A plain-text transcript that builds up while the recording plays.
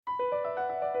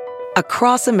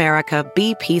Across America,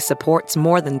 BP supports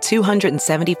more than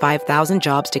 275,000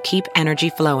 jobs to keep energy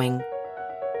flowing.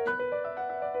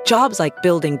 Jobs like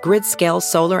building grid-scale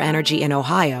solar energy in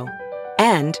Ohio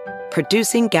and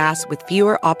producing gas with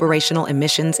fewer operational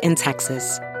emissions in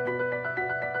Texas.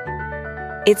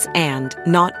 It's and,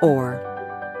 not or.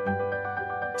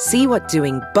 See what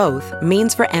doing both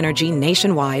means for energy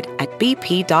nationwide at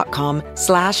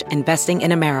bp.com/investing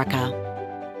in America.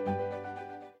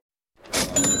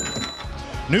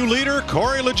 New leader,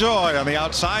 Corey LaJoie on the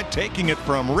outside, taking it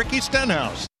from Ricky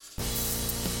Stenhouse.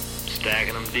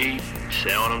 Stacking them deep,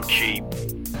 selling them cheap.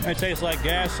 It tastes like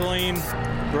gasoline,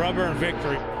 rubber, and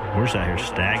victory. We're just out here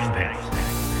stacking pennies.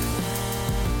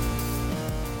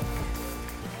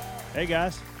 Hey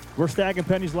guys, we're stacking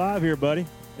pennies live here, buddy,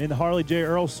 in the Harley J.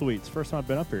 Earl Suites. First time I've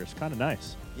been up here. It's kind of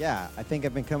nice. Yeah, I think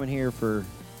I've been coming here for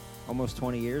almost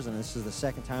 20 years, and this is the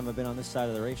second time I've been on this side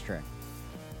of the racetrack.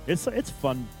 It's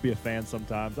fun to be a fan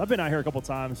sometimes. I've been out here a couple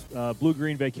times. Blue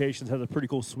Green Vacations has a pretty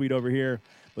cool suite over here,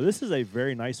 but this is a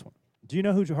very nice one. Do you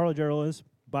know who Harley J. Earl is,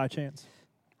 by chance?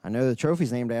 I know the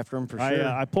trophy's named after him for sure.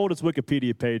 I pulled its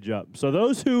Wikipedia page up. So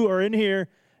those who are in here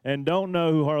and don't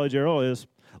know who Harley J. Earl is,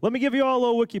 let me give you all a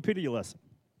little Wikipedia lesson.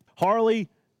 Harley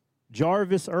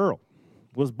Jarvis Earl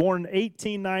was born in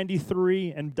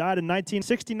 1893 and died in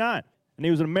 1969. And he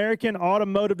was an American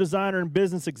automotive designer and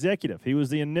business executive. He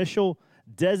was the initial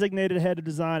designated head of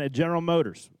design at General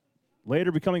Motors,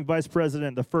 later becoming vice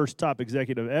president, the first top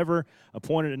executive ever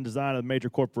appointed in design of a major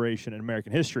corporation in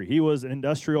American history. He was an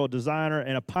industrial designer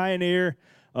and a pioneer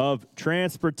of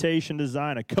transportation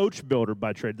design, a coach builder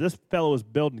by trade. This fellow was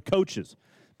building coaches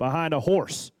behind a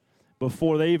horse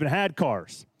before they even had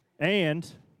cars. And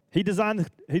he designed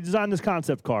this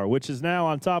concept car, which is now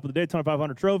on top of the Daytona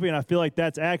 500 trophy, and I feel like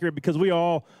that's accurate because we are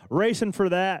all racing for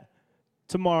that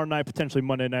tomorrow night, potentially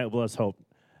Monday night. Well, let's hope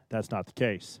that's not the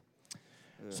case.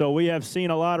 So we have seen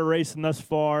a lot of racing thus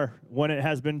far when it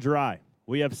has been dry.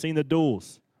 We have seen the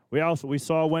duels. We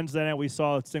saw Wednesday night, we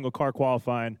saw a single car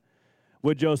qualifying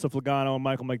with Joseph Logano and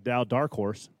Michael McDowell, dark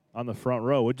horse, on the front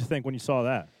row. What did you think when you saw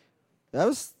that? That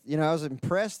was, I was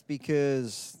impressed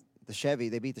because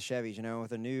they beat the Chevys,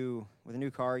 with a new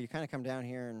car. You kind of come down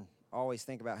here and always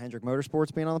think about Hendrick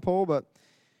Motorsports being on the pole, but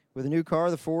with a new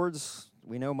car, the Fords,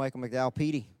 we know Michael McDowell,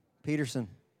 Peterson.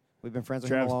 We've been friends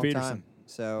with him a long time.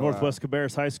 So Northwest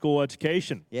Cabarrus High School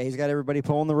education. Yeah, he's got everybody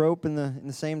pulling the rope in the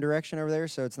same direction over there.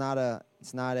 So it's not a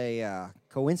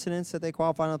coincidence that they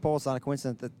qualified on the pole. It's not a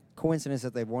coincidence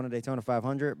that they've won a Daytona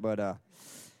 500. But I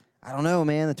don't know,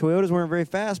 man. The Toyotas weren't very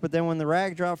fast, but then when the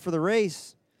rag dropped for the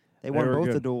race, they won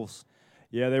both the duels.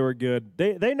 Yeah, they were good.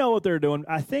 They know what they're doing.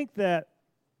 I think that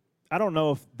I don't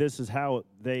know if this is how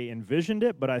they envisioned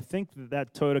it, but I think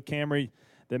that Toyota Camry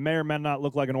that may or may not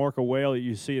look like an orca whale that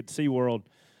you see at SeaWorld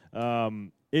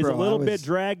is a little bit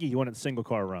draggy when it's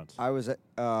single-car runs. I was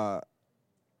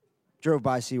drove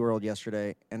by SeaWorld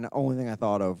yesterday, and the only thing I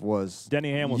thought of was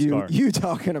Denny Hamlin's car. You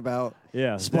talking about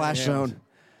Splash Zone.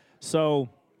 So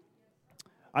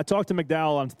I talked to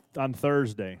McDowell on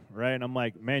Thursday, right? And I'm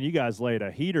like, man, you guys laid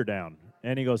a heater down.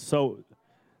 And he goes, so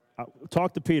I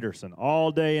talked to Peterson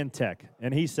all day in tech,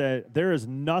 and he said there is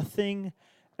nothing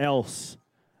else.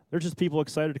 There's just people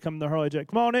excited to come to the Harley J.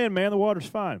 Come on in, man. The water's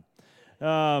fine.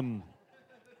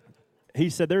 He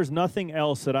said there's nothing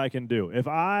else that I can do.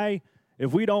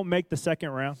 If we don't make the second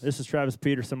round, this is Travis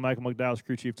Peterson, Michael McDowell's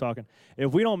crew chief talking.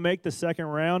 If we don't make the second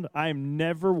round, I am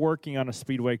never working on a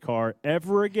speedway car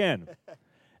ever again.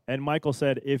 And Michael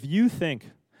said, if you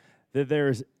think that there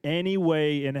is any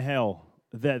way in hell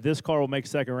that this car will make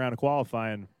second round of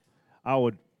qualifying,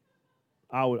 there's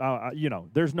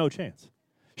no chance.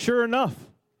 Sure enough,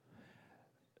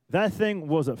 that thing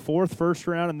was at fourth first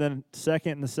round and then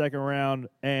second in the second round,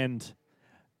 and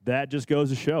that just goes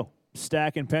to show.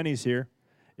 Stacking pennies here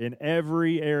in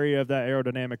every area of that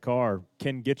aerodynamic car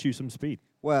can get you some speed.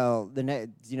 Well, to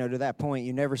that point,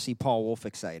 you never see Paul Wolf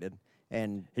excited.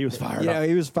 And he was fired up.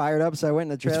 He was fired up, so I went in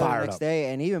the trailer the next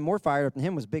day, and even more fired up than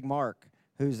him was Big Mark,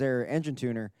 who's their engine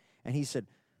tuner, and he said,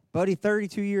 buddy,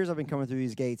 32 years I've been coming through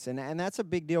these gates, and that's a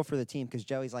big deal for the team because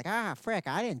Joey's like, frick,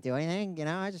 I didn't do anything,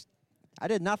 I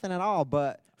did nothing at all.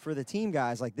 But for the team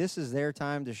guys, like, this is their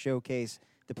time to showcase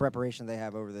the preparation they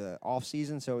have over the off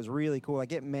season. So it was really cool.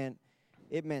 Like, it meant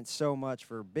so much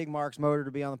for Big Mark's motor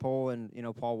to be on the pole and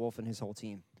Paul Wolf and his whole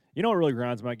team. You know what really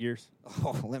grinds my gears?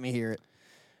 Oh, let me hear it.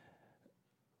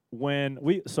 When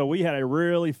we had a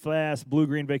really fast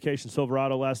blue-green vacation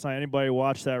Silverado last night. Anybody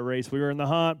watched that race? We were in the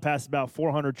hunt, passed about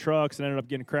 400 trucks, and ended up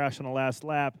getting crashed on the last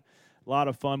lap. A lot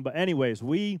of fun. But anyways,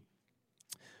 we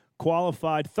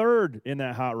qualified third in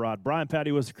that hot rod. Brian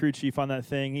Patty was the crew chief on that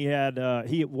thing.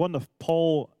 He won the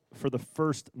pole for the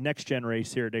first next-gen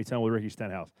race here at Daytona with Ricky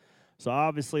Stenhouse. So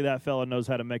obviously that fella knows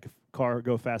how to make a car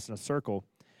go fast in a circle.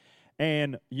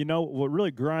 And, you know, what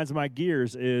really grinds my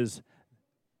gears is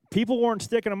people weren't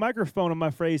sticking a microphone in my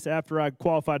face after I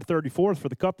qualified 34th for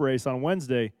the Cup race on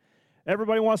Wednesday.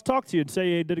 Everybody wants to talk to you and say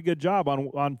you did a good job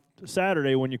on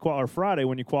Saturday or Friday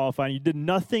when you qualify, and you did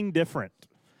nothing different.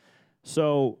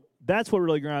 So that's what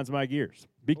really grinds my gears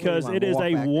because it is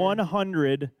a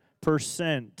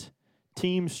 100%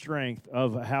 team strength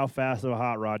of how fast of a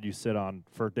hot rod you sit on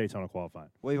for Daytona qualifying.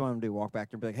 What do you want him to do? Walk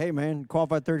back there and be like, hey, man,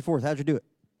 qualified 34th. How'd you do it?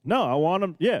 No, I want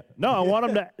him. Yeah, no, I want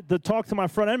him to talk to my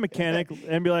front end mechanic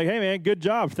and be like, "Hey, man, good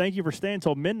job. Thank you for staying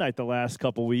until midnight the last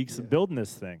couple weeks and building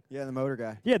this thing." Yeah, the motor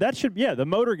guy. Yeah, the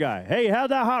motor guy. Hey,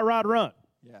 how'd that hot rod run?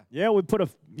 Yeah, we put a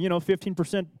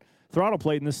 15% throttle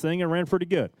plate in this thing and ran pretty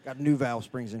good. Got new valve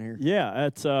springs in here. Yeah,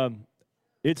 it's so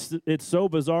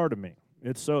bizarre to me.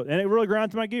 And it really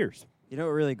grinds my gears. You know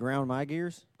what really ground my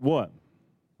gears? What?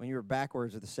 When you were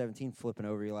backwards with the 17 flipping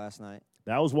over you last night.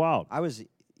 That was wild. I was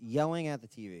yelling at the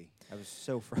TV. I was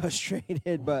so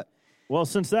frustrated, but... Well,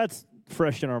 since that's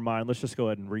fresh in our mind, let's just go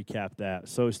ahead and recap that.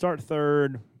 So we start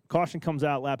third. Caution comes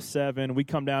out lap 7. We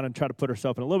come down and try to put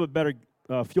ourselves in a little bit better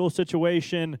fuel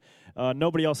situation.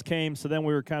 Nobody else came, so then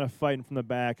we were kind of fighting from the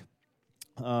back.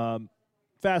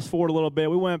 Fast forward a little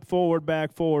bit. We went forward, back,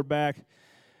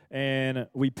 and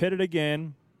we pitted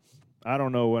again. I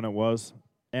don't know when it was,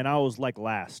 and I was like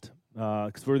last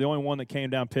because we were the only one that came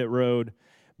down pit road.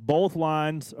 Both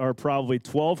lines are probably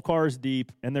 12 cars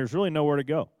deep, and there's really nowhere to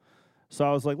go. So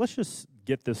I was like, let's just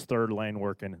get this third lane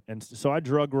working. And so I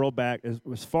drug roll back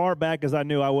as far back as I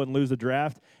knew I wouldn't lose the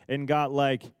draft and got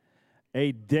like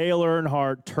a Dale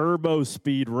Earnhardt turbo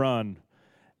speed run.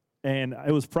 And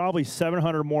it was probably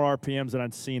 700 more RPMs than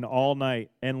I'd seen all night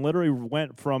and literally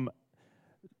went from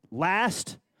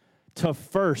last to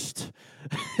first.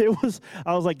 I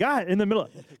was like, in the middle,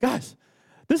 guys,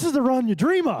 this is the run you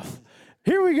dream of.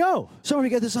 Here we go. Somebody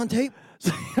get this on tape?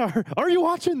 Are you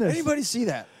watching this? Anybody see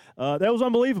that? That was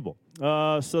unbelievable.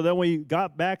 So then we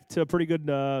got back to a pretty good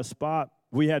spot.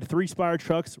 We had 3 Spire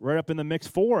trucks right up in the mix,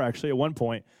 4 actually at one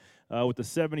point, with the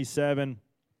 77,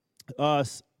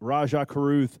 us, Rajah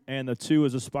Caruth, and the 2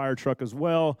 as a Spire truck as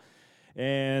well.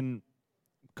 And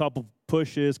a couple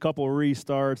pushes, couple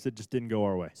restarts that just didn't go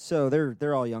our way. So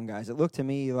they're all young guys. It looked to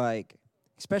me like,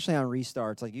 especially on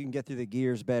restarts, like you can get through the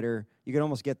gears better. You can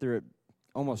almost get through it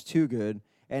almost too good.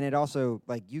 And it also,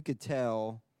 like, you could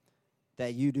tell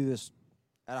that you do this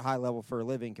at a high level for a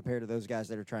living compared to those guys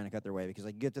that are trying to cut their way. Because,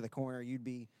 like, you get to the corner, you'd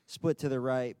be split to the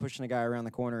right, pushing a guy around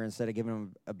the corner instead of giving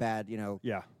him a bad,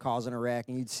 causing a wreck.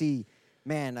 And you'd see,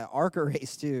 man, the ARCA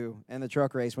race, too, and the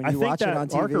truck race, when you watch it on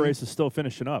TV. ARCA race is still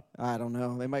finishing up. I don't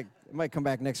know. They might come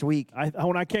back next week.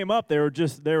 When I came up, they were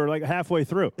like halfway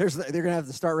through. They're going to have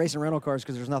to start racing rental cars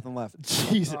because there's nothing left.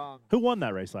 Jeez. Who won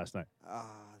that race last night?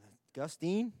 Gus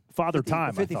Dean? Father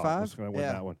Time, 55? I thought was going to win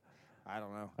that one. I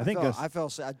don't know.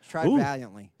 I tried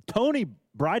valiantly. Tony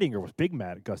Breidinger was big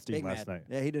mad at Gus Dean last night.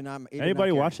 Yeah, he did not.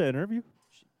 Anybody watch that interview?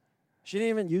 She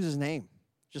didn't even use his name.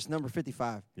 Just number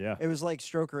 55. Yeah. It was like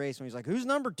Stroker Race when he's like, who's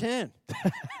number 10?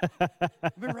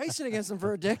 I've been racing against him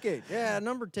for a decade. Yeah,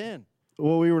 number 10.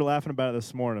 Well, we were laughing about it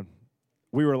this morning.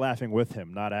 We were laughing with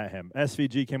him, not at him.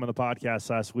 SVG came on the podcast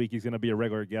last week. He's going to be a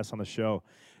regular guest on the show.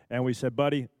 And we said,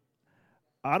 buddy,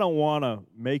 I don't want to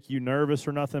make you nervous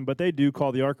or nothing, but they do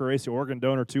call the ARCA race the Oregon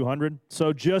Donor 200,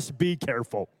 so just be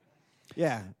careful.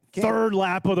 Yeah. Third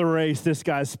lap of the race, this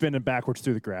guy's spinning backwards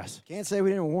through the grass. Can't say we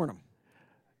didn't warn him.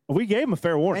 We gave him a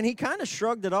fair warning. And he kind of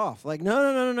shrugged it off. Like,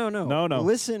 no. No.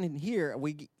 Listen and hear.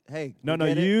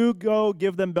 You go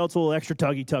give them belts a little extra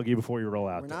tuggy before you roll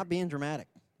out. We're not being dramatic.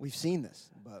 We've seen this,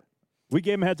 but we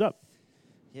gave him a heads up.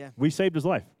 Yeah. We saved his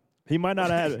life. He might not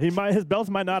have his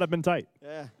belts might not have been tight.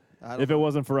 Yeah. If it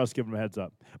wasn't for us giving him a heads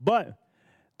up. But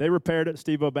they repaired it.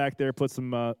 Steve-O back there put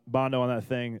some Bondo on that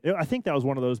thing. I think that was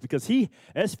one of those because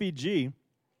SVG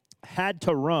had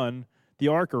to run the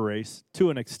ARCA race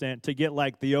to an extent to get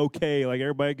like the okay, like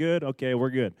everybody good? Okay, we're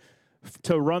good.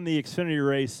 To run the Xfinity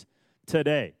race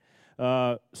today.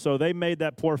 So they made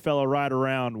that poor fellow ride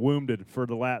around wounded for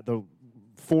the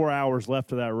 4 hours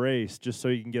left of that race just so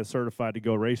you can get certified to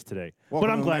go race today. Welcome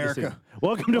but I'm to glad America. to see you.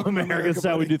 Welcome to America. That's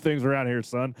how we do things around here,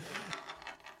 son.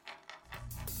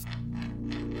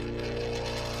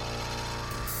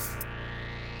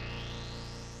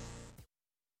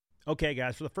 Okay,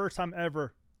 guys, for the first time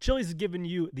ever, Chili's is giving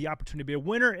you the opportunity to be a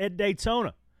winner at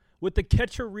Daytona with the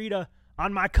Catch-A-Rita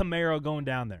on my Camaro going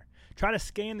down there. Try to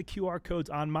scan the QR codes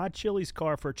on my Chili's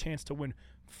car for a chance to win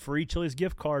free Chili's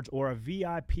gift cards or a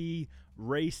VIP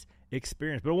race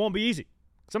experience. But it won't be easy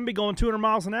because I'm going to be going 200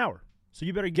 miles an hour. So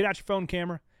you better get out your phone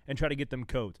camera and try to get them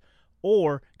codes.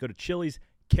 Or go to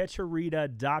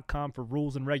Chili'sCatcharita.com for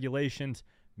rules and regulations.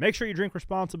 Make sure you drink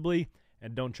responsibly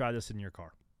and don't try this in your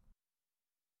car.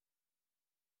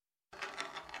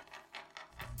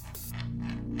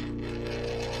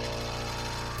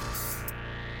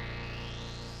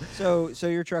 So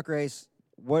your truck race,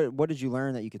 what did you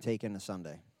learn that you could take into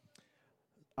Sunday?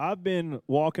 I've been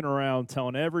walking around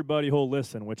telling everybody who'll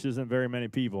listen, which isn't very many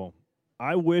people,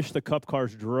 I wish the Cup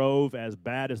cars drove as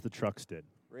bad as the trucks did.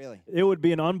 Really? It would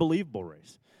be an unbelievable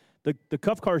race. The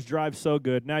Cup cars drive so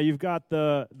good. Now you've got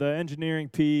the engineering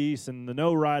piece and the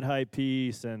no ride height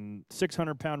piece and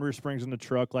 600-pound rear springs in the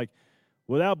truck. Like,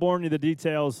 without boring you the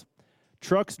details,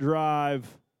 trucks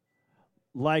drive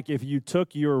like if you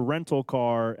took your rental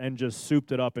car and just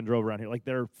souped it up and drove around here. Like,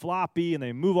 they're floppy and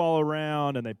they move all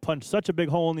around and they punch such a big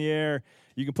hole in the air.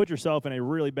 You can put yourself in a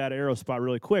really bad aero spot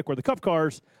really quick, where the Cup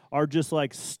cars are just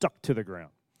like stuck to the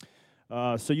ground.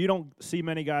 So you don't see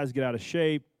many guys get out of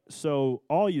shape. So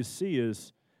all you see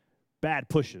is bad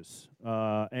pushes.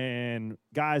 And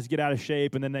guys get out of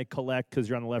shape and then they collect because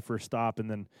you're on the left for a stop,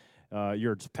 and then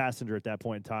you're a passenger at that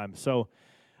point in time. So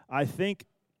I think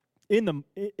in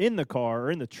the car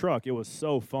or in the truck, it was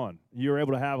so fun. You were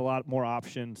able to have a lot more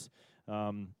options.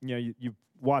 You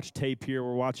watch tape here.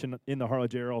 We're watching in the Harley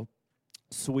J. Earl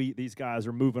suite. These guys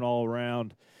are moving all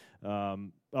around.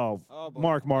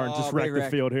 Mark Martin just wrecked the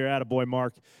field here. Attaboy,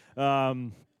 Mark.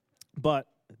 But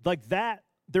like that,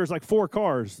 there's like 4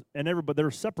 cars, and everybody,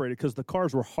 they're separated because the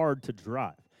cars were hard to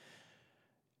drive.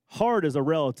 Hard is a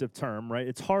relative term, right?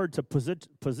 It's hard to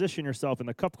position yourself in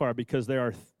the Cup car because there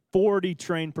are 40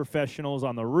 trained professionals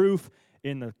on the roof,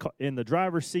 in the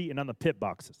driver's seat, and on the pit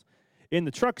boxes. In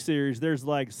the truck series, there's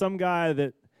like some guy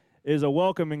that is a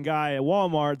welcoming guy at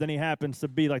Walmart, then he happens to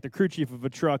be like the crew chief of a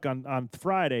truck on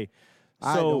Friday. So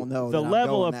I don't know the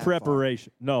level of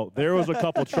preparation. No, there was a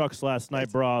couple trucks last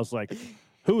night, bro. I was like,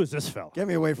 who is this fella? Get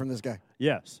me away from this guy.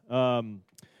 Yes.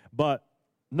 But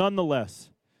nonetheless,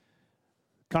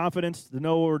 confidence to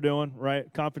know what we're doing,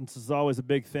 right? Confidence is always a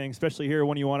big thing, especially here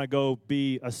when you want to go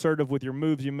be assertive with your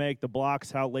moves you make, the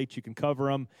blocks, how late you can cover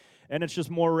them. And it's just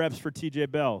more reps for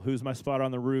TJ Bell, who's my spotter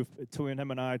on the roof, between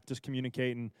him and I, just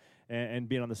communicating and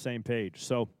being on the same page.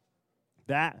 So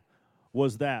that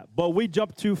was that. But we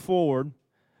jumped too forward.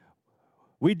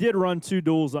 We did run 2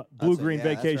 duels, blue-green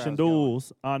vacation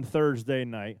duels on Thursday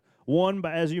night. One,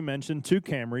 as you mentioned, 2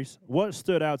 Camrys. What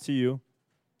stood out to you?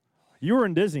 You were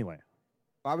in Disneyland.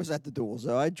 I was at the duels,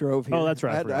 though. I drove here. Oh, that's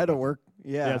right. I had to work.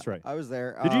 Yeah, that's right. I was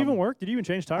there. Did you even work? Did you even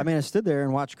change tires? I mean, I stood there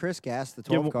and watched Chris gas the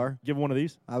 12 car. Give him one of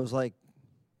these. I was like,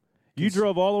 you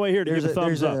drove all the way here to give a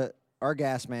thumbs up. Our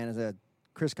gas man is a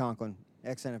Chris Conklin,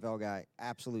 ex-NFL guy,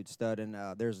 absolute stud. And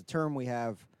there's a term we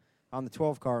have on the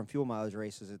 12 car and fuel mileage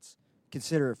races. It's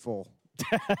consider it full.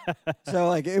 So,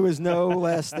 like, it was no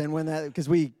less than when that, because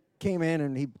we came in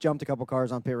and he jumped a couple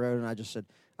cars on pit road, and I just said,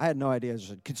 I had no idea. I just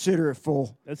said, consider it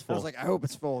full. It's full. I was like, I hope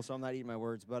it's full, so I'm not eating my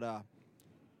words. But,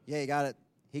 yeah, he got it.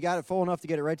 He got it full enough to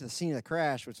get it right to the scene of the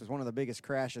crash, which was one of the biggest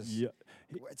crashes. Yeah.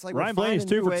 It's like Ryan Blaney's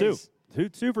 2 for 2.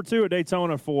 2 for 2 at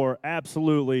Daytona for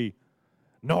absolutely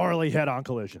gnarly head-on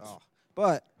collisions. Oh.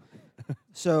 But,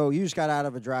 so you just got out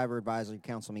of a driver advisory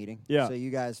council meeting. Yeah. So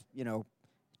you guys,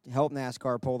 help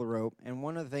NASCAR pull the rope. And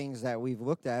one of the things that we've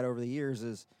looked at over the years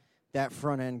is that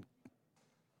front-end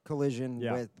collision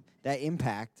with that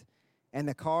impact. And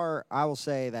the car, I will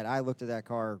say that I looked at that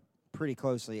car pretty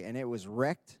closely, and it was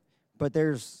wrecked. But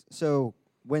so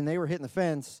when they were hitting the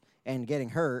fence and getting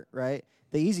hurt, right,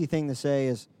 the easy thing to say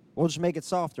is, we'll just make it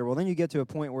softer. Well, then you get to a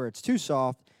point where it's too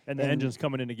soft. And the engine's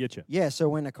coming in to get you. Yeah, so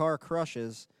when the car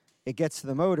crushes, it gets to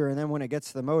the motor, and then when it gets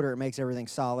to the motor, it makes everything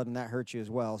solid, and that hurts you as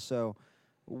well. So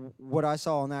what I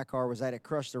saw in that car was that it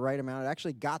crushed the right amount. It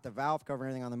actually got the valve cover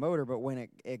and everything on the motor, but when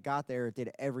it got there, it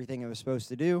did everything it was supposed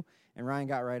to do, and Ryan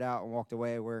got right out and walked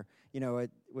away where,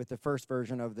 with the first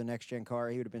version of the next-gen car,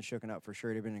 he would have been shooken up for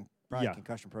sure. He'd have been in probably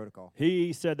concussion protocol.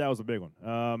 He said that was a big one.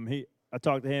 I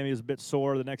talked to him. He was a bit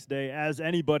sore the next day, as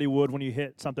anybody would when you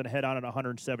hit something head-on at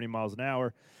 170 miles an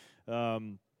hour.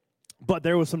 But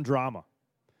there was some drama.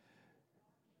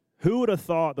 Who would have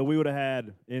thought that we would have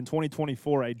had in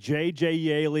 2024 a J.J.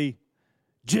 Yaley,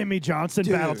 Jimmy Johnson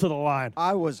battle to the line?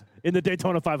 I was in the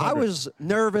Daytona 500. I was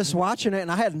nervous watching it,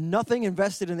 and I had nothing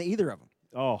invested in either of them.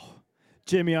 Oh,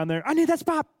 Jimmy on there. I need that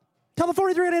spot. Tell the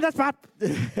 43 I need that spot.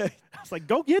 I was like,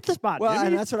 go get the spot. Well, Jimmy.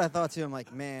 and that's what I thought too. I'm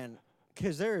like, man,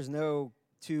 because there is no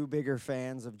 2 bigger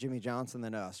fans of Jimmy Johnson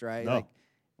than us, right? No. Like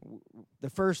the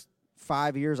first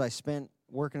 5 years I spent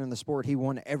working in the sport, he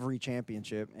won every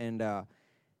championship, and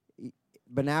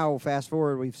But now, fast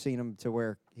forward, we've seen him to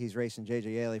where he's racing J.J.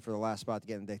 Yaley for the last spot to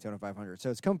get in the Daytona 500. So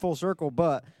it's come full circle,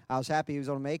 but I was happy he was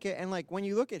able to make it. And, like, when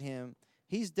you look at him,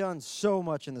 he's done so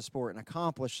much in the sport and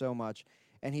accomplished so much.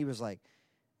 And he was like,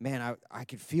 man, I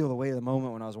could feel the weight of the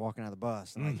moment when I was walking out of the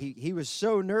bus. And, like, he was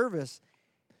so nervous.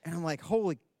 And I'm like,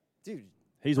 holy, dude.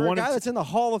 He's for one a guy that's in the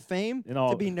Hall of Fame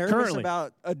to be nervous currently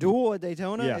about a duel at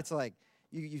Daytona, it's like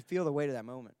you feel the weight of that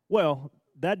moment. Well,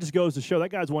 that just goes to show that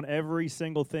guy's won every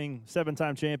single thing.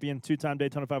 7-time champion, 2-time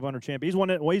Daytona 500 champion. He's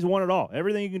won it. Well, he's won it all.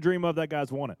 Everything you can dream of, that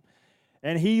guy's won it.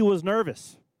 And he was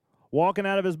nervous walking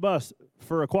out of his bus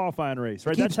for a qualifying race.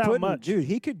 Right? That's how much. Dude,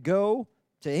 he could go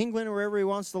to England or wherever he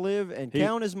wants to live and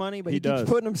count his money, but he keeps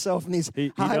putting himself in these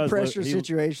high-pressure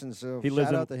situations. So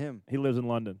shout out to him. He lives in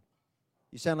London.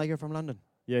 You sound like you're from London.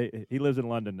 Yeah, he lives in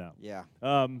London now. Yeah.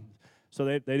 So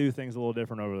they do things a little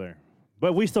different over there.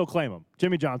 But we still claim him.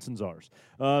 Jimmy Johnson's ours.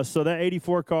 So that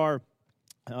 84 car,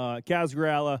 Kaz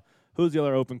Gralla, who's the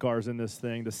other open cars in this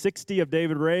thing? The 60 of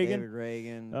David Reagan.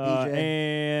 BJ.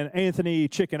 And Anthony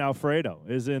Chicken Alfredo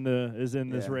is in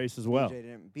this race as well.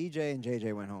 BJ and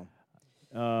JJ went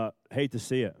home. Hate to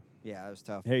see it. Yeah, it was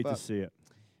tough. Hate to see it.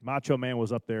 Macho Man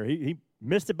was up there. He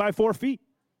missed it by 4 feet.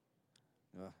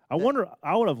 I wonder,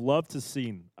 I would have loved to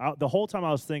seen, the whole time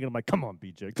I was thinking, I'm like, come on,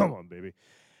 BJ, come on, baby.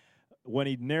 When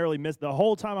he narrowly missed, the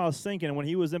whole time I was thinking, when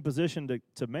he was in position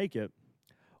to make it,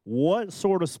 what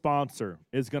sort of sponsor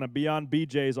is going to be on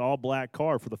BJ's all-black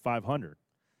car for the 500?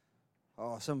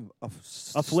 Oh, some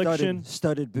Affliction.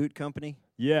 Studded boot company?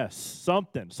 Yes,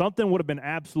 something. Something would have been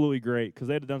absolutely great because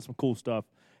they'd have done some cool stuff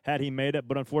had he made it,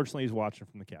 but unfortunately he's watching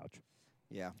from the couch.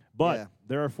 Yeah. But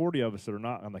there are 40 of us that are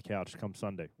not on the couch come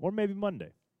Sunday, or maybe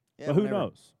Monday. Yeah, but who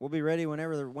knows? We'll be ready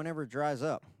whenever it dries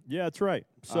up. Yeah, that's right.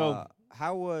 So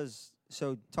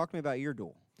talk to me about your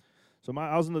duel. So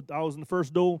I was in the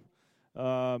first duel.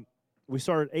 We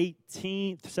started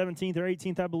 18th, 17th or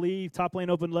 18th, I believe. Top lane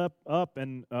opened up,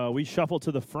 and we shuffled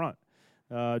to the front.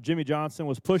 Jimmy Johnson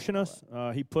was pushing us.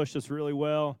 He pushed us really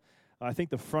well. I think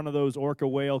the front of those Orca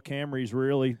Whale Camrys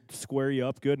really square you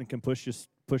up good and can push you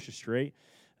straight.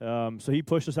 So he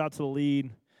pushed us out to the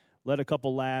lead, led a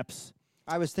couple laps.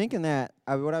 I was thinking that.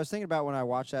 What I was thinking about when I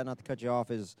watched that, not to cut you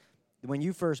off, is when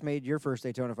you first made your first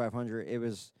Daytona 500, it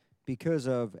was because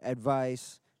of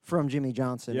advice from Jimmy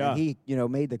Johnson. Yeah. And he,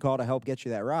 made the call to help get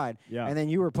you that ride. Yeah. And then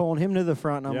you were pulling him to the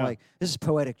front, and I'm like, this is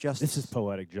poetic justice. This is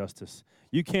poetic justice.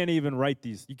 You can't even write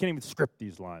these. You can't even script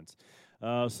these lines.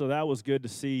 So that was good to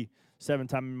see.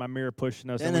 7-time in my mirror pushing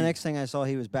us. And the next thing I saw,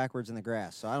 he was backwards in the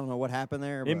grass. So I don't know what happened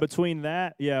there. In between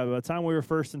that, by the time we were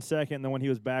first and second, and then when he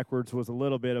was backwards was a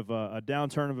little bit of a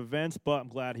downturn of events, but I'm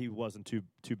glad he wasn't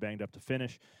too banged up to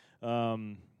finish.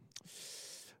 So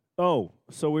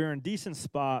we were in a decent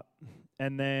spot,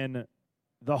 and then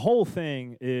the whole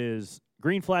thing is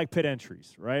green flag pit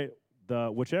entries, right?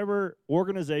 Whichever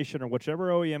organization or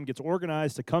whichever OEM gets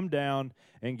organized to come down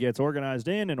and gets organized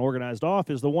in and organized off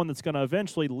is the one that's going to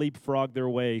eventually leapfrog their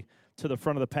way to the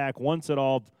front of the pack once it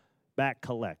all back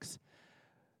collects.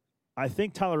 I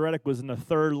think Tyler Reddick was in the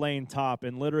third lane top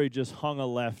and literally just hung a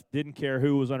left, didn't care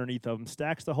who was underneath of him,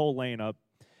 stacks the whole lane up,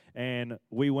 and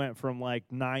we went from like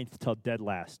 9th till dead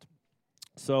last.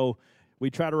 So we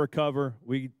tried to recover.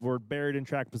 We were buried in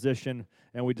track position,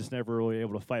 and we just never really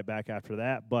able to fight back after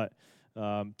that. But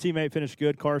teammate finished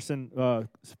good. Carson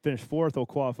finished 4th. He'll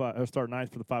qualify. He'll start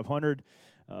 9th for the 500.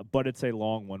 But it's a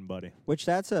long one, buddy. Which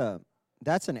that's an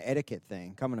etiquette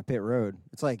thing coming to pit road.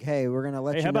 It's like, hey, we're gonna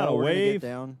let you know. How about a we're wave? Get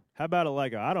down. How about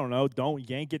I don't know. Don't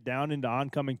yank it down into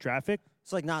oncoming traffic.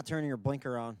 It's like not turning your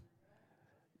blinker on.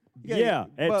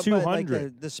 At 200. But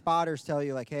like the spotters tell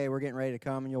you, like, hey, we're getting ready to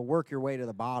come, and you'll work your way to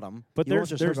the bottom. But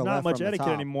there's not much etiquette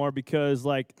anymore because,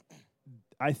 like,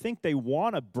 I think they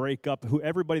want to break up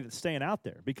everybody that's staying out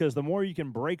there because the more you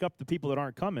can break up the people that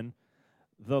aren't coming,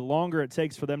 the longer it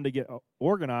takes for them to get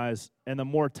organized and the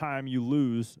more time you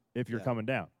lose if you're coming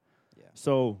down. Yeah.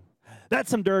 So that's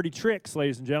some dirty tricks,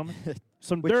 ladies and gentlemen.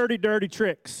 Some dirty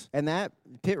tricks. And that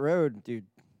pit road, dude,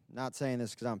 not saying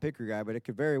this because I'm a pit crew guy, but it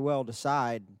could very well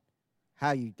decide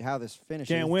how this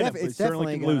finishes. Can't win it, but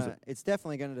certainly can lose it. It's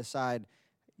definitely going to decide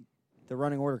the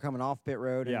running order coming off pit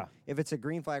road. And if it's a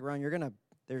green flag run,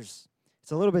 it's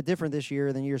a little bit different this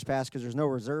year than years past because there's no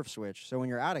reserve switch. So when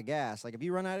you're out of gas, like if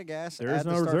you run out of gas, there's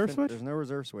no reserve switch? There's no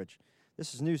reserve switch.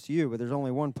 This is news to you, but there's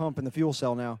only one pump in the fuel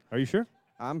cell now. Are you sure?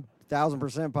 I'm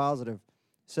 1,000% positive.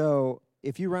 So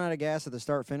if you run out of gas at the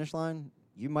start-finish line,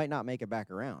 you might not make it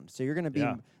back around. So you're going to be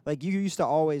like you used to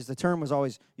always. The term was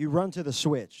always you run to the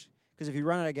switch because if you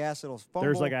run out of gas, it'll fumble.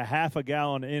 There's like a half a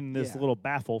gallon in this little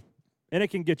baffle. and it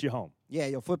can get you home. Yeah,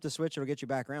 you'll flip the switch, it'll get you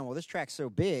back around. Well, this track's so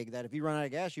big that if you run out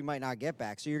of gas, you might not get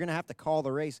back. So you're going to have to call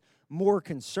the race more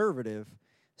conservative.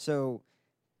 So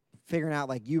figuring out,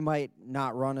 like, you might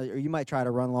not run, or you might try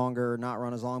to run longer or not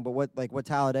run as long. But what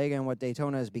Talladega and what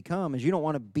Daytona has become is you don't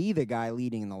want to be the guy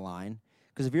leading the line.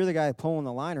 Because if you're the guy pulling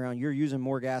the line around, you're using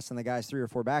more gas than the guys 3 or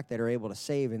 4 back that are able to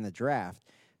save in the draft.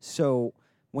 So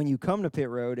when you come to pit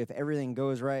road, if everything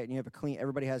goes right and you have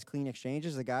everybody has clean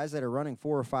exchanges, the guys that are running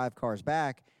 4 or 5 cars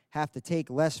back have to take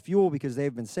less fuel because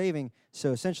they've been saving.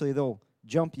 So essentially, they'll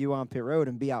jump you on pit road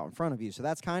and be out in front of you. So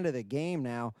that's kind of the game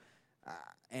now,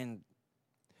 and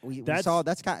we saw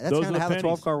that's kind of how the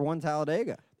 12 car won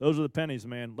Talladega. Those are the pennies,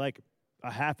 man. Like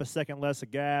a half a second less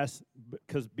of gas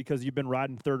because you've been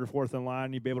riding 3rd or 4th in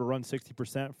line. You'd be able to run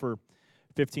 60% for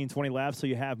 15, 20 laps, so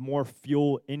you have more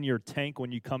fuel in your tank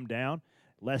when you come down.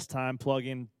 Less time,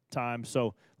 plug-in time.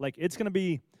 So, like, it's going to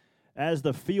be, as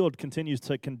the field continues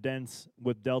to condense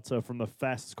with Delta from the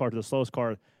fastest car to the slowest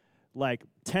car, like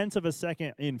tenths of a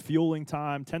second in fueling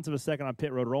time, tenths of a second on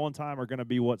pit road rolling time are going to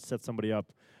be what sets somebody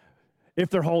up if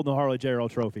they're holding the Harley J. Earl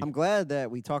Trophy. I'm glad that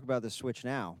we talk about this switch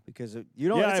now because you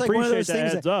don't. Yeah, it's I like appreciate one of those that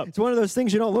things adds up. It's one of those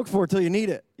things you don't look for until you need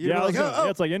it. You're like,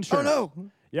 it's like insurance. Oh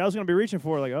no. Yeah, I was going to be reaching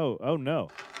for like, oh no.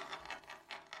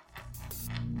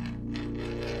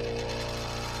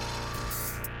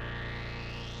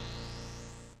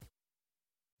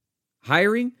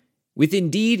 Hiring? With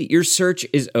Indeed, your search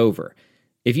is over.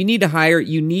 If you need to hire,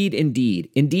 you need Indeed.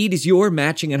 Indeed is your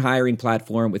matching and hiring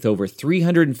platform with over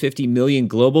 350 million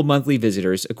global monthly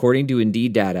visitors, according to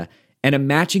Indeed data, and a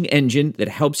matching engine that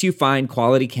helps you find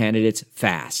quality candidates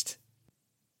fast.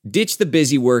 Ditch the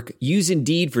busy work. Use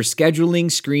Indeed for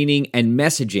scheduling, screening, and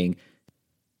messaging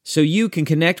so you can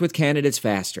connect with candidates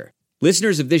faster.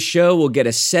 Listeners of this show will get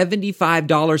a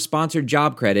 $75 sponsored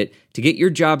job credit to get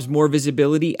your jobs more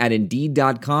visibility at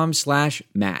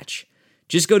Indeed.com/match.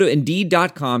 Just go to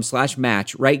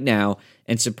Indeed.com/match right now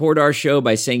and support our show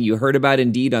by saying you heard about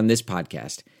Indeed on this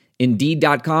podcast.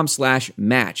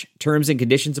 Indeed.com/match. Terms and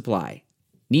conditions apply.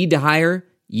 Need to hire?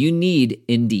 You need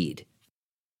Indeed.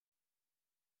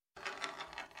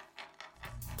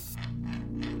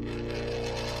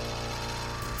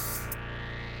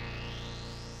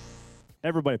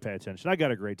 Everybody pay attention. I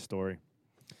got a great story.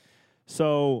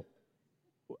 So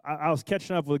I was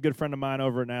catching up with a good friend of mine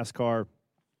over at NASCAR,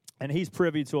 and he's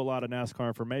privy to a lot of NASCAR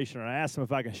information. And I asked him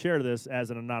if I can share this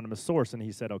as an anonymous source, and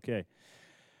he said, okay.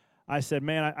 I said,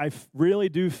 man, I really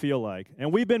do feel like,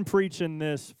 and we've been preaching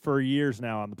this for years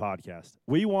now on the podcast,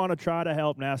 we want to try to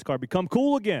help NASCAR become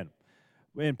cool again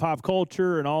in pop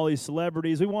culture and all these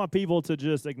celebrities. We want people to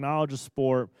just acknowledge the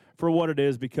sport for what it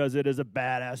is because it is a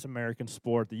badass American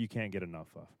sport that you can't get enough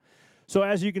of. So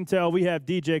as you can tell, we have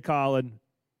DJ Khaled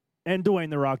and Dwayne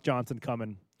 "The Rock" Johnson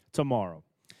coming tomorrow.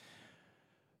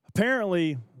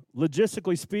 Apparently,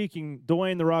 logistically speaking,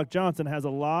 Dwayne "The Rock" Johnson has a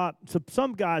lot. So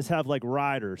some guys have like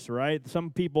riders, right?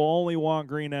 Some people only want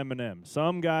green M&Ms.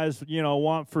 Some guys,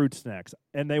 want fruit snacks,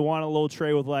 and they want a little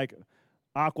tray with like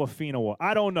Aquafina.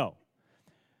 I don't know.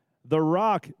 The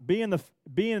Rock, being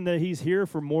that he's here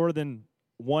for more than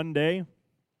one day,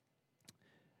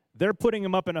 they're putting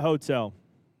him up in a hotel.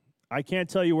 I can't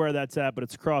tell you where that's at, but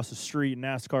it's across the street, and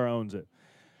NASCAR owns it.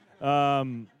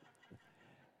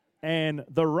 And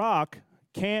The Rock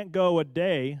can't go a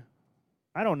day.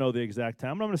 I don't know the exact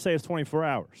time. I'm going to say it's 24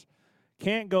 hours.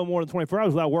 Can't go more than 24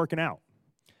 hours without working out.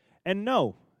 And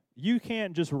no, you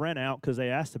can't just rent out, because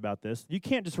they asked about this, you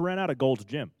can't just rent out a Gold's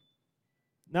Gym.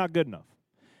 Not good enough.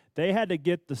 They had to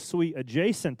get the suite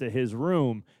adjacent to his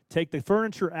room, take the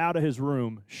furniture out of his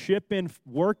room, ship in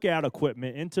workout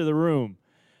equipment into the room.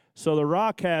 So The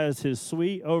Rock has his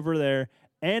suite over there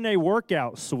and a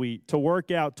workout suite to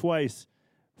work out twice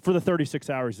for the 36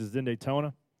 hours he's in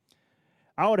Daytona.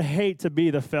 I would hate to be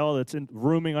the fella that's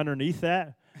rooming underneath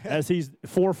that as he's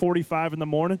 4:45 in the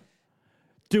morning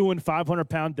doing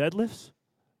 500-pound deadlifts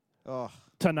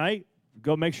tonight.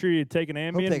 Go make sure you take an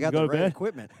Ambien Hope they got and go the to right bed.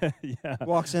 equipment. Yeah.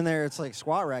 Walks in there, it's like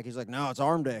squat rack. He's like, no, it's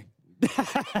arm day.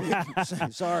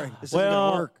 Sorry, this isn't going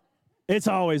to work. It's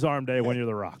always arm day when you're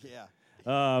The Rock. Yeah.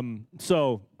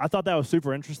 So I thought that was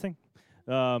super interesting.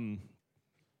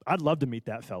 I'd love to meet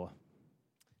that fella.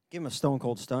 Give him a stone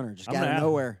cold stunner. Just out of him.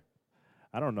 nowhere.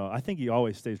 I don't know. I think he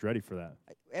always stays ready for that.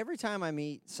 Every time I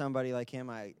meet somebody like him,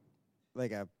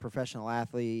 like a professional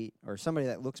athlete or somebody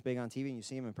that looks big on TV, and you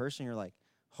see him in person, you're like,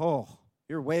 oh,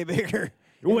 you're way bigger.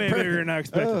 You're way bigger than I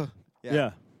expected.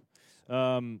 Yeah.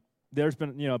 There's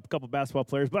been, a couple basketball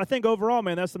players, but I think overall,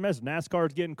 man, that's the message. NASCAR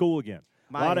is getting cool again.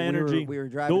 A lot of energy. We were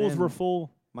driving Duels in. were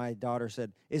full. My daughter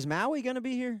said, is Maui going to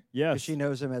be here? Yes. Because she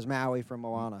knows him as Maui from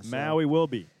Moana. Maui will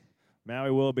be.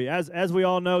 Maui will be. As we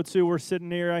all know, too, we're sitting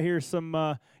here. I hear some,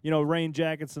 rain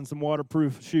jackets and some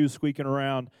waterproof shoes squeaking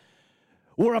around.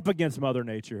 We're up against Mother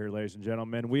Nature here, ladies and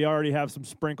gentlemen. We already have some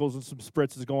sprinkles and some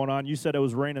spritzes going on. You said it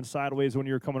was raining sideways when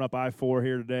you were coming up I-4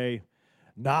 here today.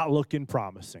 Not looking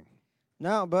promising.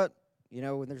 No, but,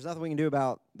 there's nothing we can do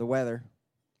about the weather.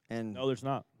 And no, there's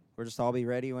not. We'll just all be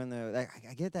ready when I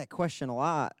get that question a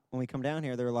lot when we come down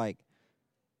here. They're like,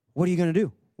 what are you going to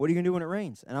do? What are you going to do when it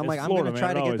rains? And I'm like, Florida, I'm going to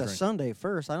try to get the rains. Sunday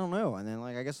first. I don't know. And then,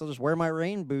 I guess I'll just wear my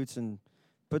rain boots and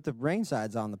put the rain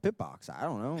sides on the pit box. I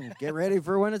don't know. And get ready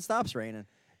for when it stops raining.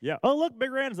 Yeah. Oh, look,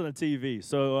 Big Rand's on the TV.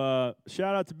 So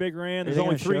shout out to Big Rand. There's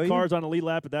only 3 cars on the lead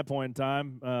lap at that point in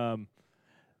time.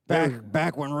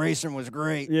 Back when racing was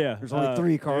great. Yeah. There's only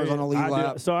 3 cars on the lead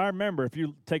lap. So I remember, if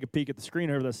you take a peek at the screen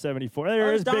here, that's 74.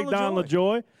 There is Big Don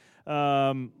LaJoy.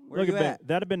 Look at that.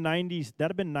 That'd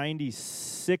have been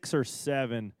 96 or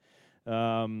 7.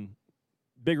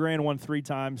 Big Rand won 3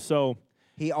 times. So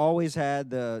he always had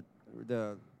the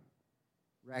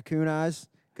raccoon eyes.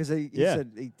 Because he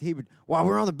said he would, while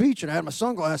we're on the beach and I had my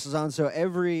sunglasses on. So I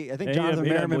think Jonathan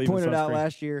Merriman pointed out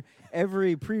last year,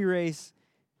 every pre-race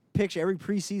picture, every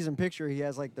preseason picture, he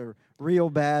has like the real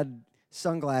bad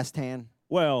sunglass tan.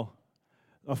 Well,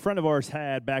 a friend of ours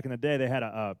had back in the day, they had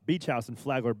a beach house in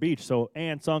Flagler Beach. So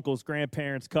aunts, uncles,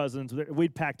 grandparents, cousins,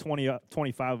 we'd pack 25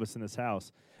 of us in this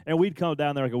house. And we'd come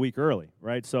down there like a week early,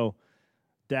 right? So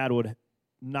Dad would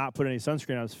not put any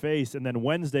sunscreen on his face, and then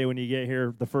Wednesday when you get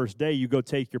here the first day, you go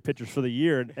take your pictures for the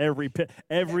year, and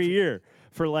every year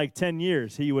for like 10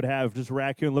 years, he would have just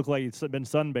raccoon look like he'd been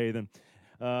sunbathing.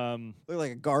 Look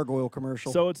like a gargoyle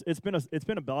commercial. So it's been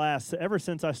a blast ever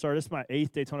since I started. This is my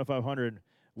 8th Daytona 500.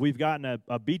 We've gotten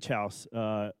a beach house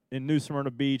in New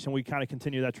Smyrna Beach, and we kind of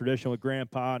continue that tradition with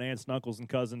Grandpa and aunts and uncles and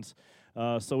cousins.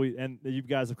 And you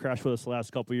guys have crashed with us the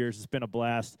last couple of years. It's been a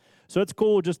blast. So it's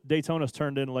cool. Just Daytona's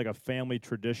turned into like a family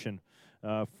tradition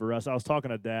for us. I was talking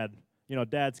to Dad.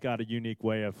 Dad's got a unique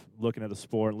way of looking at the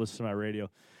sport, listening to my radio.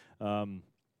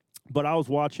 But I was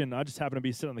watching. I just happened to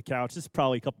be sitting on the couch. This is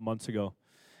probably a couple months ago,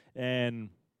 and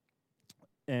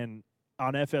on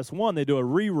FS1 they do a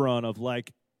rerun of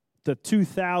like the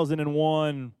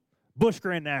 2001 Busch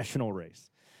Grand National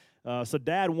race. So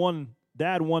Dad won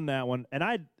that one,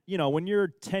 and when you're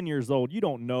 10 years old, you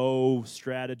don't know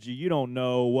strategy. You don't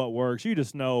know what works. You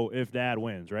just know if Dad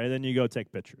wins, right? Then you go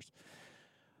take pictures.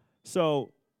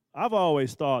 So I've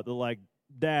always thought that, like,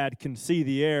 Dad can see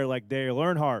the air like Dale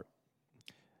Earnhardt.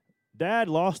 Dad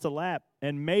lost a lap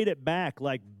and made it back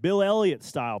like Bill Elliott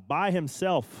style by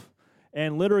himself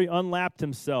and literally unlapped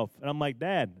himself. And I'm like,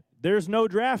 Dad, there's no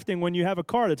drafting when you have a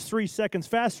car that's 3 seconds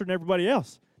faster than everybody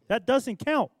else. That doesn't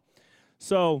count.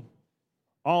 So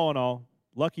all in all,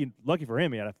 lucky for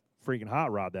him, he had a freaking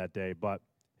hot rod that day. But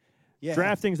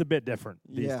drafting's a bit different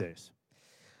these days.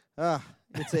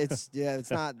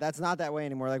 That's not that way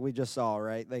anymore. Like we just saw,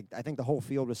 right? Like I think the whole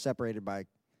field was separated by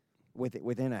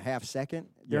within a half second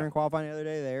during qualifying the other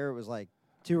day. There it was like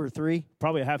 2 or 3,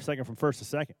 probably a half second from first to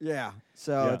second. Yeah.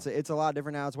 So it's a lot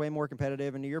different now. It's way more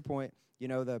competitive. And to your point,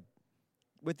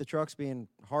 with the trucks being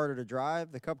harder to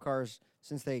drive, the Cup cars,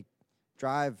 since they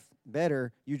drive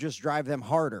better, you just drive them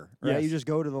harder, right? Yes. You just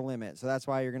go to the limit. So that's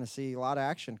why you're going to see a lot of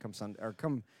action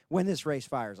come when this race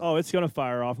fires off. Oh, it's going to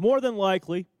fire off more than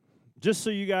likely, just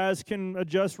so you guys can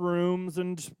adjust rooms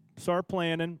and start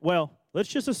planning. Well, let's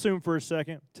just assume for a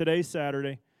second, today's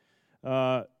Saturday,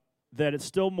 that it's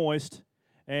still moist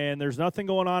and there's nothing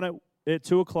going on at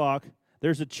 2 o'clock.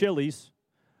 There's a Chili's.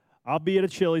 I'll be at a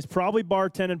Chili's, probably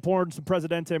bartending, pouring some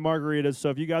Presidente margaritas. So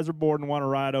if you guys are bored and want to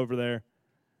ride over there,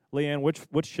 Leanne,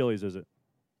 which Chili's is it?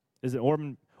 Is it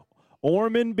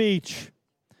Ormond Beach?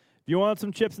 If you want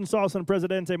some chips and sauce and a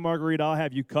Presidente margarita, I'll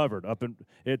have you covered.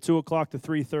 At 2 o'clock to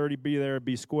 3:30, be there,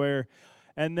 be square.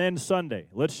 And then Sunday,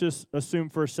 let's just assume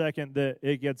for a second that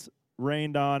it gets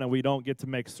rained on and we don't get to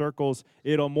make circles.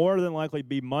 It'll more than likely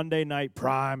be Monday night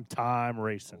prime time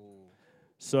racing.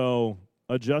 So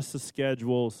adjust the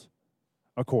schedules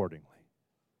accordingly.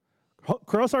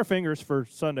 Cross our fingers for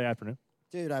Sunday afternoon.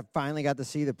 Dude, I finally got to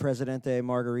see the Presidente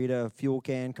margarita fuel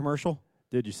can commercial.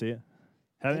 Did you see it?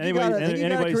 Anybody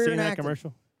seen that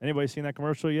commercial? Anybody seen that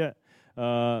commercial yet?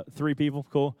 3 people.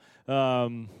 Cool.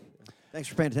 Thanks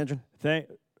for paying attention.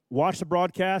 Watch the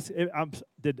broadcast.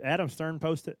 Did Adam Stern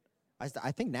post it?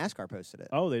 I think NASCAR posted it.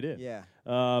 Oh, they did? Yeah.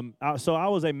 So I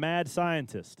was a mad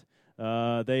scientist.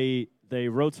 They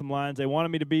wrote some lines. They wanted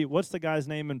me to be, what's the guy's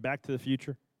name in Back to the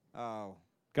Future? Oh.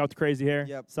 Got with the crazy hair?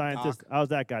 Yep. Scientist. Doc. I was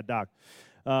that guy, Doc.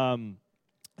 And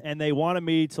they wanted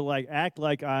me to act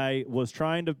like I was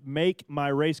trying to make my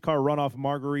race car run off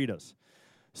margaritas.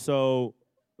 So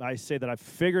I say that I've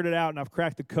figured it out and I've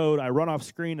cracked the code. I run off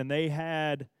screen, and they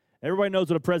had – everybody knows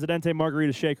what a Presidente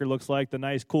Margarita shaker looks like, the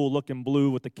nice, cool-looking blue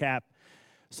with the cap.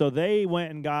 So they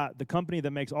went and got the company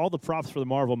that makes all the props for the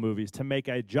Marvel movies to make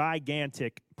a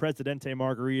gigantic Presidente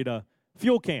Margarita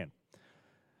fuel can.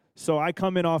 So I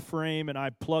come in off frame, and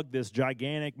I plug this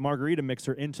gigantic margarita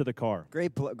mixer into the car.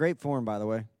 Great form, by the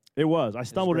way. It was. I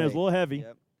stumbled in. It was a little heavy.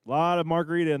 Yep. A lot of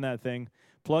margarita in that thing.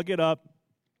 Plug it up.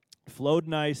 Flowed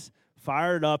nice.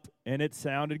 Fired up, and it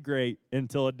sounded great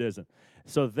until it doesn't.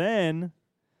 So then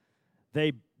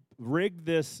they rigged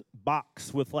this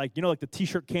box with, like the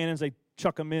T-shirt cannons. They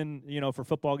chuck them in, for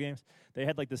football games. They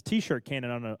had, like, this T-shirt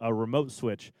cannon on a remote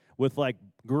switch with, like,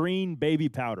 green baby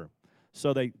powder.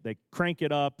 So they crank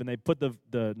it up, and they put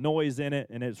the noise in it,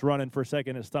 and it's running for a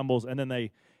second. It stumbles, and then they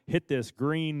hit this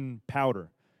green powder,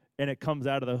 and it comes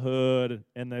out of the hood,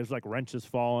 and there's, like, wrenches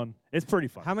falling. It's pretty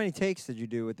fun. How many takes did you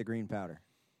do with the green powder?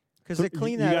 Because they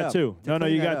clean that up. You got two. No,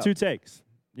 you got 2 takes.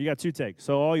 You got 2 takes.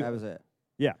 So that was it.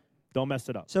 Yeah. Don't mess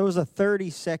it up. So it was a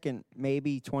 30-second,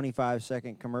 maybe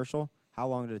 25-second commercial. How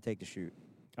long did it take to shoot?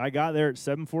 I got there at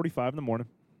 7:45 in the morning.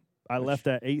 I left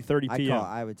at 8:30 p.m.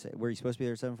 I would say. Were you supposed to be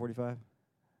there at 7:45?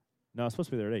 No, I was supposed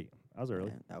to be there at 8. I was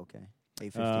early. Yeah, okay.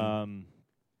 8:15.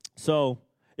 So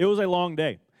it was a long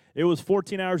day. It was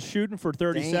 14 hours shooting for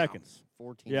 30 seconds.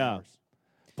 14 hours.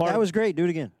 That That was great. Do it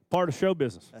again. Part of show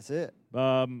business. That's it.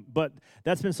 But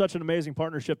that's been such an amazing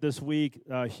partnership this week.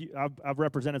 I've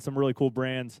represented some really cool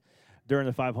brands during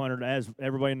the 500. As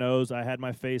everybody knows, I had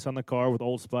my face on the car with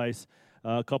Old Spice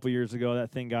a couple years ago.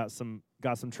 That thing got some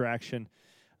traction.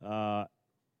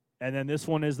 And then this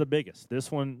one is the biggest.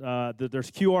 This one,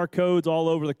 there's QR codes all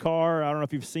over the car. I don't know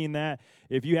if you've seen that.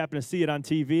 If you happen to see it on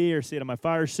TV or see it on my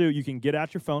fire suit, you can get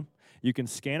out your phone. You can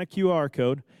scan a QR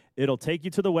code. It'll take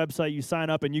you to the website. You sign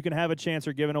up, and you can have a chance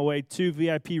of giving away 2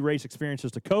 VIP race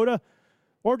experiences to Coda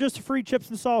or just free chips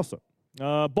and salsa.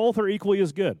 Both are equally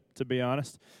as good, to be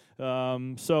honest.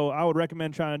 So I would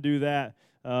recommend trying to do that.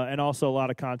 And also a lot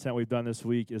of content we've done this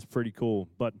week is pretty cool.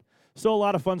 But still a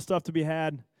lot of fun stuff to be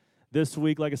had this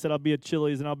week. Like I said, I'll be at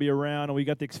Chili's, and I'll be around. And we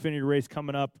got the Xfinity race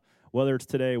coming up, whether it's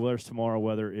today, whether it's tomorrow,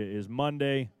 whether it is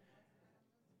Monday.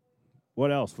 What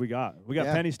else we got? We got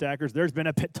penny stackers. There's been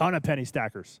a ton of penny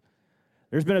stackers.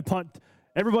 There's been a ton.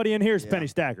 Everybody in here is penny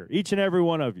stacker. Each and every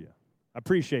one of you. I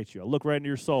appreciate you. I look right into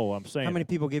your soul. I'm saying. How many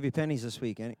people give you pennies this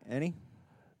week? Any?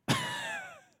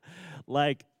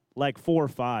 like 4 or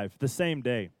 5 the same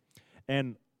day.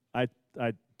 And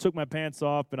I took my pants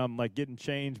off, and I'm like getting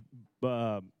changed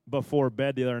before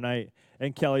bed the other night.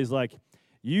 And Kelly's like,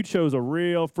 "You chose a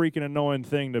real freaking annoying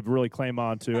thing to really claim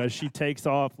on to," as she takes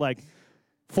off like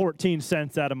 14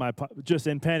 cents out of my just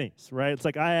in pennies, right? It's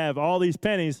like I have all these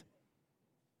pennies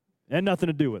and nothing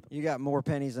to do with them. You got more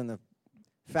pennies than the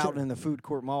fountain in the food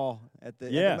court mall at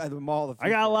the mall. I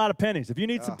got a lot of pennies. If you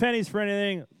need some pennies for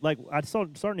anything, like I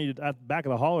started needed at the back of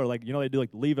the hauler, like they do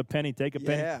like leave a penny, take a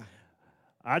penny. Yeah.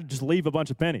 I'd just leave a bunch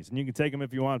of pennies, and you can take them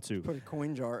if you want to. Put a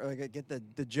coin jar, like get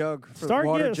the jug for start the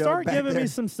water get, jug Start back giving there. me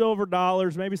some silver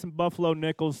dollars, maybe some buffalo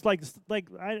nickels. Like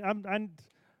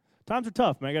times are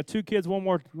tough, man. I got 2 kids, one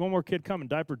more kid coming.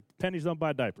 Pennies don't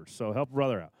buy diapers, so help a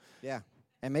brother out. Yeah,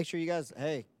 and make sure you guys,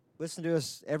 listen to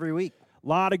us every week. A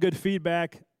lot of good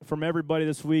feedback from everybody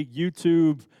this week.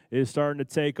 YouTube is starting to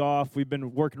take off. We've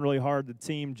been working really hard. The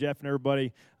team, Jeff and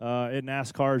everybody at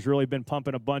NASCAR has really been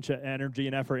pumping a bunch of energy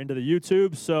and effort into the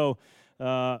YouTube. So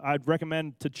I'd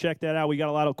recommend to check that out. We got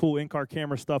a lot of cool in-car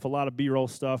camera stuff, a lot of B-roll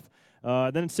stuff.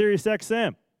 Then Sirius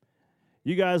XM.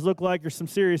 You guys look like you're some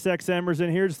Sirius XMers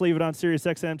in here. Just leave it on Sirius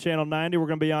XM Channel 90. We're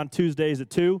going to be on Tuesdays at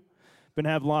 2. Been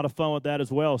having a lot of fun with that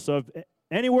as well. So if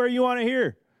anywhere you want to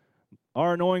hear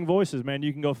our annoying voices, man,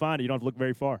 you can go find it. You don't have to look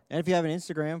very far. And if you have an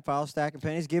Instagram, File Stack of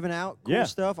Pennies, giving out cool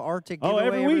stuff, Arctic giveaway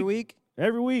every week.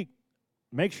 Every week.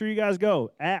 Make sure you guys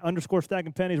go at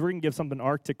 _stacking pennies. We're going to give something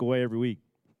Arctic away every week.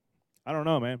 I don't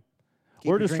know, man.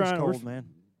 We're just trying cold, man.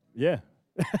 Yeah.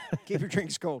 Keep your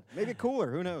drinks cold. Maybe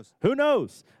cooler. Who knows? Who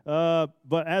knows?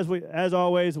 But as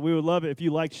always, we would love it if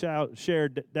you like, share,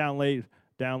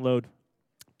 download,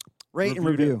 rate and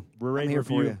review. I'm here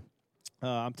for you.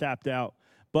 I'm tapped out,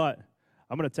 but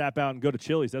I'm going to tap out and go to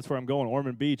Chili's. That's where I'm going,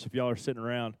 Ormond Beach, if y'all are sitting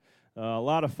around. A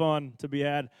lot of fun to be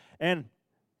had. And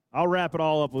I'll wrap it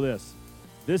all up with this.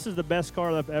 This is the best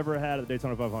car that I've ever had at the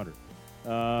Daytona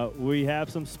 500. We have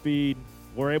some speed.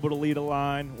 We're able to lead a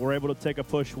line. We're able to take a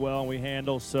push well, and we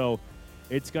handle. So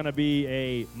it's going to be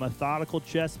a methodical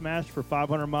chess match for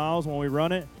 500 miles when we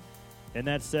run it. And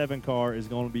that 7 car is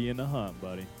going to be in the hunt,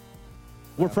 buddy.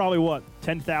 We're probably,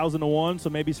 10,000 to 1, so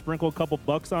maybe sprinkle a couple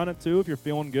bucks on it, too, if you're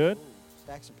feeling good.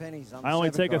 Stack some pennies on I the only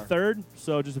 7 take car. a third,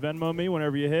 so just Venmo me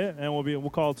whenever you hit, and we'll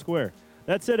call it square.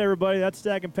 That's it, everybody. That's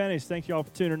Stacking Pennies. Thank you all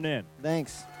for tuning in.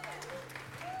 Thanks.